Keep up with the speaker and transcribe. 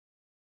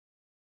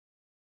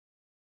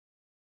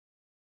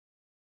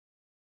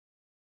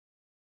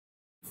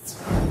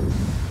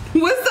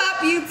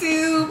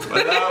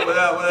What up, what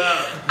up, what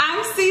up?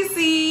 I'm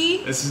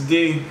CeCe. This is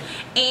D.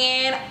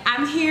 And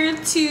I'm here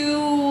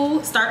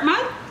to start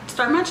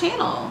my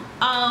channel.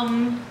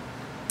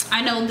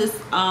 I know this,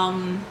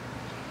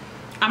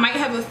 I might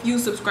have a few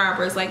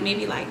subscribers, like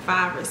maybe like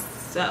 5 or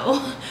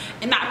so.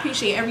 And I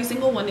appreciate every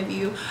single one of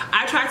you.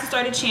 I tried to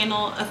start a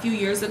channel a few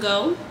years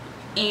ago,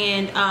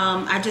 and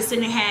I just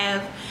didn't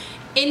have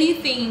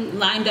anything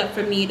lined up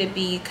for me to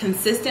be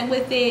consistent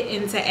with it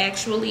and to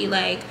actually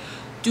like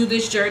do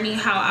this journey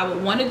how I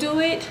would want to do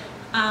it.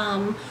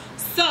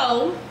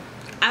 So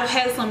I've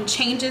had some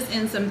changes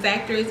and some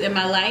factors in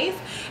my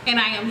life, and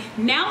I am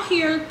now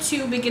here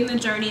to begin the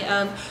journey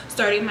of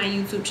starting my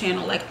YouTube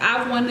channel. Like,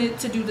 I've wanted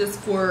to do this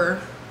for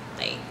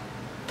like,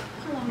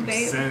 how long,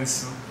 babe?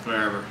 Since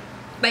forever.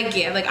 Like,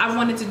 yeah, like I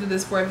wanted to do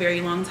this for a very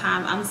long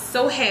time. I'm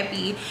so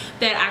happy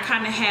that I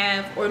kind of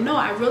have, or no,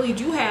 I really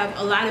do have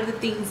a lot of the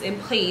things in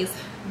place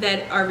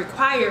that are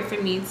required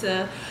for me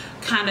to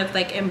kind of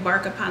like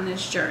embark upon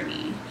this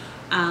journey.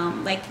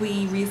 Like,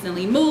 we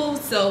recently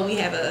moved, so we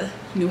have a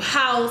new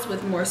house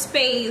with more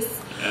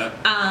space. Yep.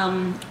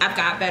 I've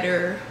got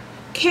better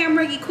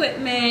camera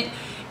equipment,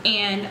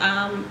 and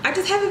I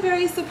just have a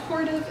very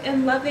supportive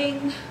and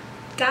loving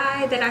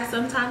guy that I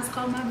sometimes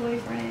call my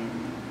boyfriend.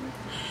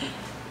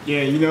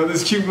 Yeah, you know,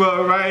 this cute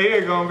bug right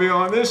here gonna be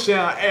on this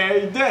channel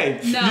every day.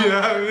 No, you know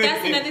what I mean?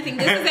 That's another thing.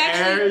 This is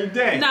actually every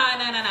day. No.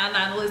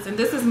 Listen,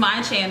 this is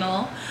my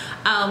channel.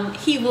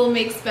 He will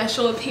make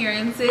special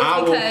appearances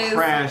I because will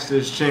crash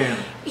this channel.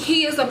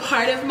 He is a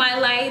part of my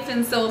life,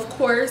 and so of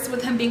course,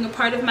 with him being a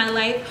part of my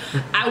life,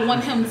 I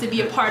want him to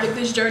be a part of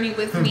this journey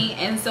with me,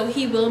 and so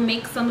he will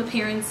make some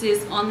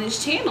appearances on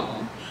this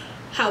channel.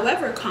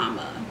 However,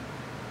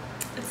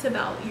 it's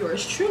about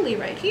yours truly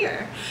right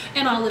here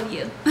and all of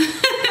you.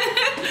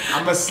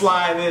 I'm gonna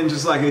slide in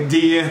just like a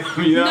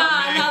DM, you know what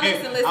I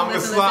mean? No,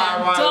 listen.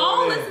 Right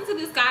Don't listen to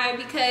this guy,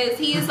 because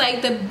he is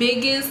like the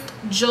biggest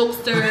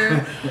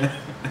jokester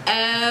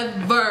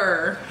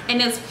ever. And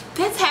that's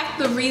half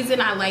the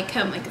reason I like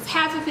him. Like, it's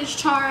half of his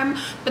charm,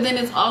 but then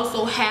it's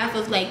also half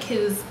of like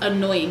his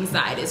annoying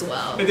side as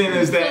well. But then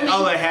there's that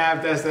other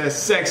half, that's that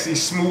sexy,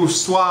 smooth,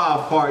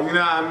 suave part, you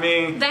know what I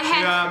mean? That half,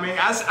 you know what I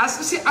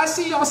mean? I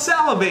see y'all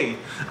salivating.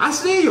 I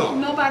see y'all.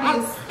 No.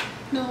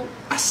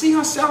 I see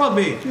y'all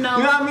salivating. No.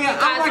 You know what I mean?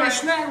 I'm like a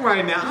snack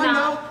right now.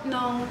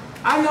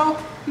 I know.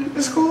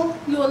 It's cool.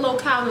 You a low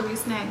calorie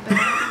snack,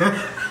 baby.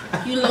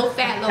 You low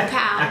fat, low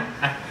cal.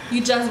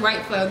 You just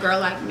right for a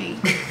girl like me.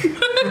 I'm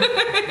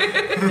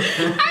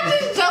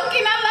just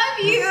joking. I love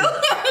you.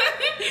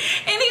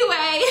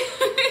 Anyway,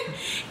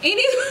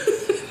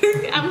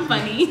 I'm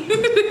funny.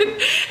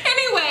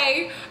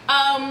 Anyway,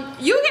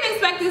 you can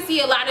expect to see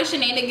a lot of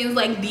shenanigans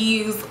like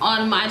these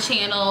on my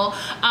channel.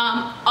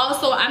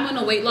 Also, I'm on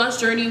a weight loss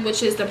journey,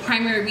 which is the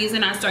primary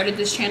reason I started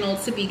this channel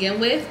to begin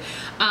with.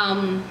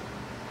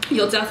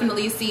 You'll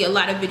definitely see a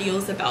lot of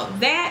videos about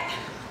that.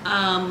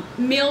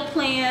 Meal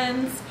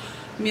plans,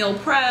 meal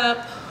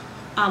prep,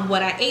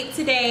 what I ate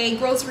today,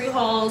 grocery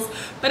hauls.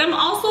 But I'm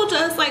also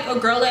just like a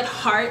girl at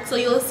heart, so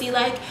you'll see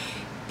like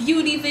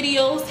beauty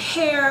videos,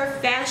 hair,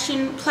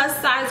 fashion, plus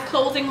size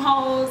clothing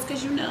hauls,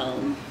 because you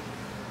know.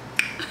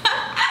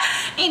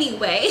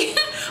 Anyway,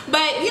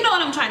 but you know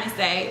what I'm trying to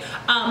say.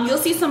 You'll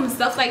see some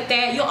stuff like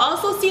that. You'll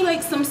also see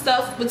like some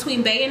stuff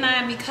between Bae and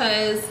I,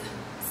 because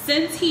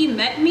since he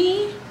met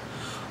me,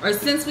 or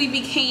since we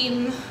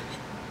became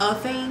a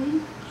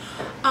thing,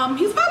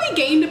 he's probably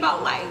gained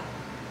about like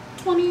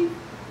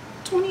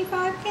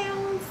 25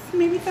 pounds,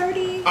 maybe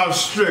 30. I'm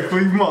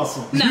strictly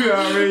muscle. No. You know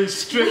what I mean?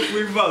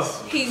 Strictly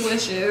muscle. He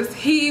wishes.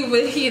 He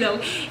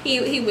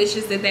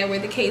wishes that were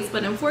the case,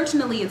 but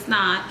unfortunately it's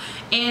not.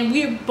 And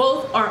we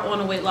both are on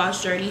a weight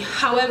loss journey.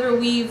 However,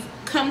 we've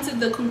come to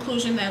the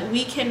conclusion that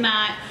we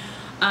cannot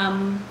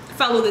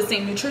follow the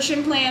same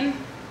nutrition plan.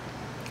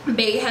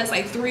 Bae has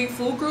like 3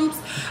 food groups.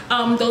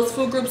 Those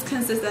food groups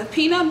consist of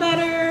peanut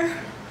butter,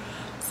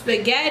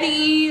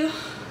 spaghetti,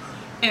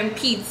 and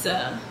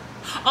pizza.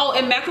 Oh,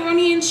 and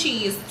macaroni and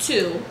cheese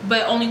too,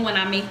 but only when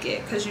I make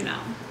it, because you know,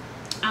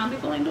 I don't be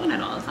feeling doing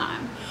that all the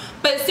time.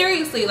 But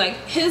seriously, like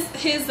his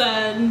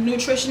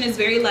nutrition is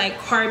very like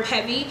carb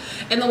heavy,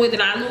 and the way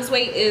that I lose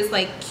weight is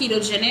like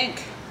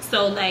ketogenic,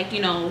 so like,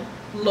 you know,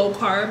 low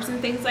carbs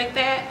and things like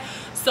that.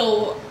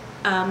 So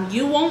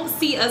you won't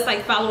see us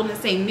like following the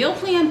same meal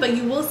plan, but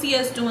you will see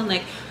us doing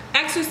like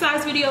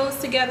exercise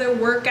videos together,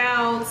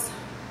 workouts,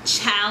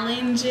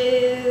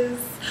 challenges.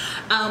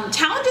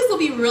 Challenges will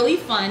be really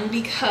fun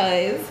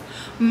because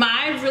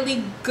my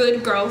really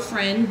good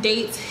girlfriend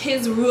dates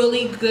his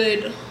really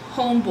good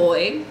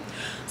homeboy.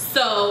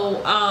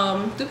 So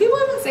do people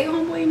even say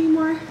homeboy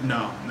anymore?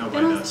 No,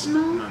 nobody does.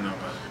 No,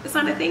 nobody. It's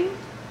not a thing.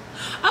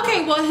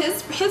 Okay, well,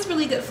 his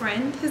really good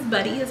friend, his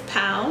buddy, his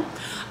pal,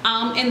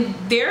 and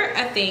they're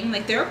a thing,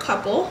 like they're a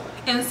couple,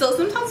 and so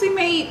sometimes we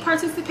may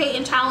participate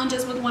in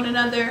challenges with one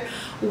another,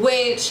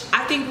 which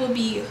I think will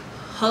be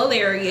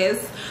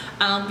hilarious,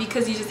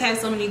 because you just have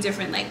so many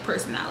different like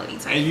personality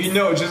types. And you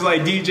know, just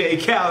like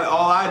DJ Khaled,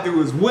 all I do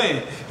is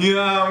win. You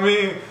know what I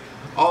mean?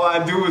 All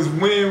I do is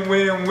win,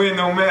 win, win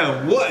no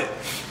matter what.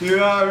 You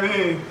know what I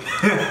mean?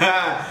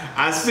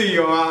 I see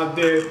y'all out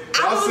there.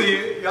 Y'all see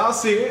it. Y'all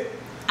see it.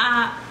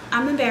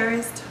 I'm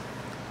embarrassed.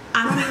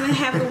 I don't even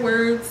have the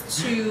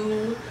words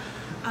to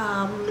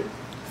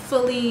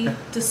fully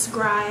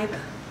describe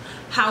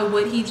how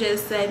what he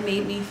just said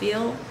made me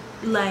feel.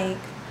 Like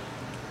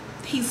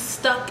he's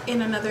stuck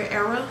in another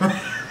era.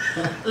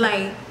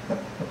 Like,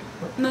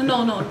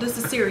 no, this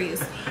is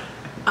serious.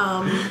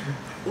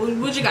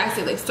 What'd you guys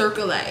say? Like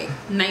circa like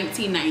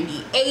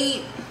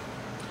 1998,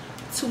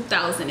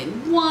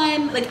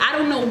 2001. Like I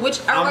don't know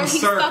which era he's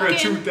stuck in. I'm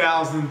circa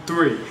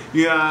 2003.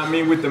 You know what I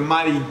mean? With the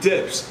Mighty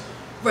Dips.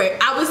 Right.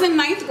 I was in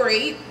 9th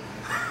grade,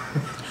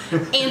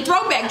 and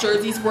throwback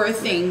jerseys were a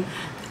thing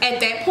at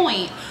that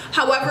point.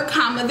 However,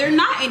 they're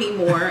not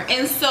anymore.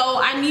 And so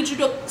I need you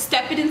to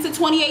step it into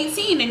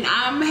 2018, and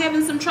I'm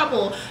having some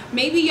trouble.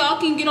 Maybe y'all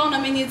can get on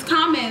him in these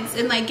comments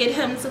and like get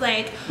him to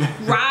like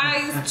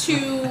rise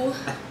to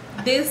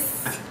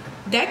this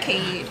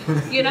decade,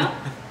 you know?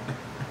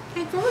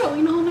 Like for real,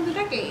 we know another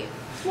decade.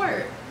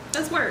 Word.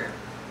 That's word.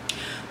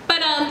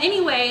 But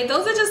anyway,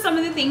 those are just some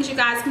of the things you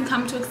guys can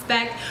come to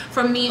expect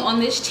from me on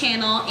this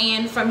channel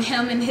and from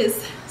him and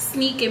his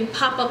sneak and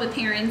pop-up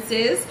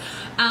appearances.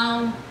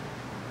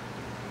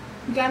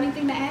 You got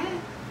anything to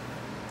add?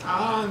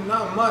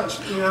 Not much,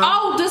 you know.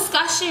 Oh,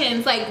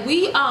 discussions. Like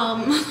we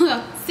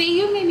see,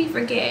 you made me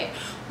forget.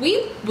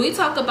 We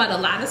talk about a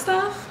lot of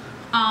stuff.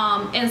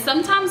 And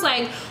sometimes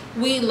like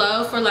we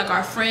love for like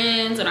our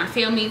friends and our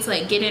family to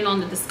like get in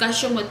on the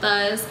discussion with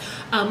us.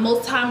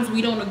 Most times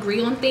we don't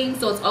agree on things,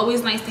 so it's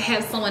always nice to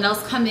have someone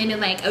else come in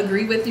and like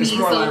agree with me. It's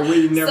more like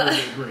we never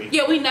agree.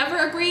 Yeah, we never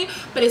agree,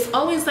 but it's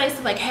always nice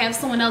to like have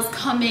someone else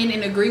come in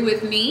and agree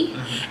with me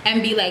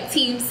and be like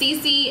Team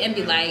CeCe and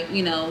be like,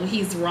 you know,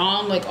 he's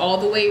wrong, like all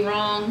the way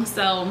wrong.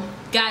 So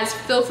guys,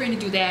 feel free to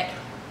do that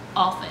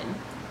often.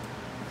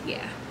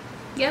 Yeah.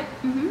 Yep.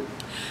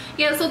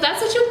 Yeah, so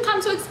that's what you can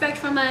come to expect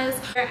from us.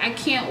 I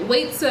can't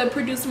wait to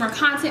produce more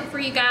content for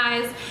you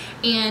guys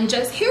and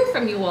just hear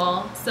from you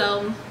all.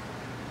 So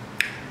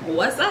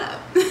what's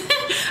up? All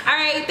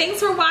right,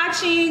 thanks for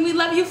watching. We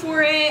love you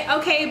for it.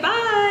 Okay, bye.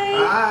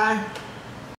 Bye.